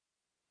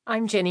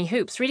I'm Jenny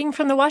Hoops, reading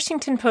from the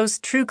Washington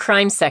Post True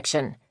Crime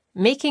section.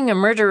 Making a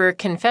murderer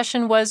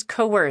confession was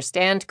coerced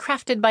and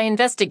crafted by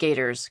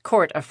investigators,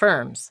 court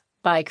affirms,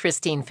 by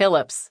Kristine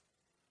Phillips.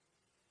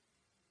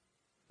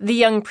 The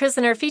young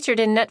prisoner featured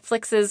in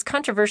Netflix's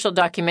controversial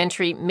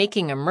documentary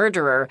Making a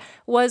Murderer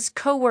was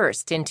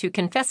coerced into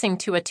confessing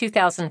to a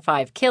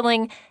 2005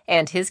 killing,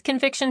 and his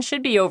conviction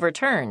should be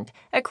overturned,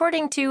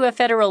 according to a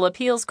federal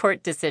appeals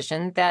court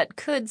decision that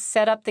could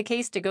set up the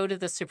case to go to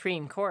the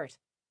Supreme Court.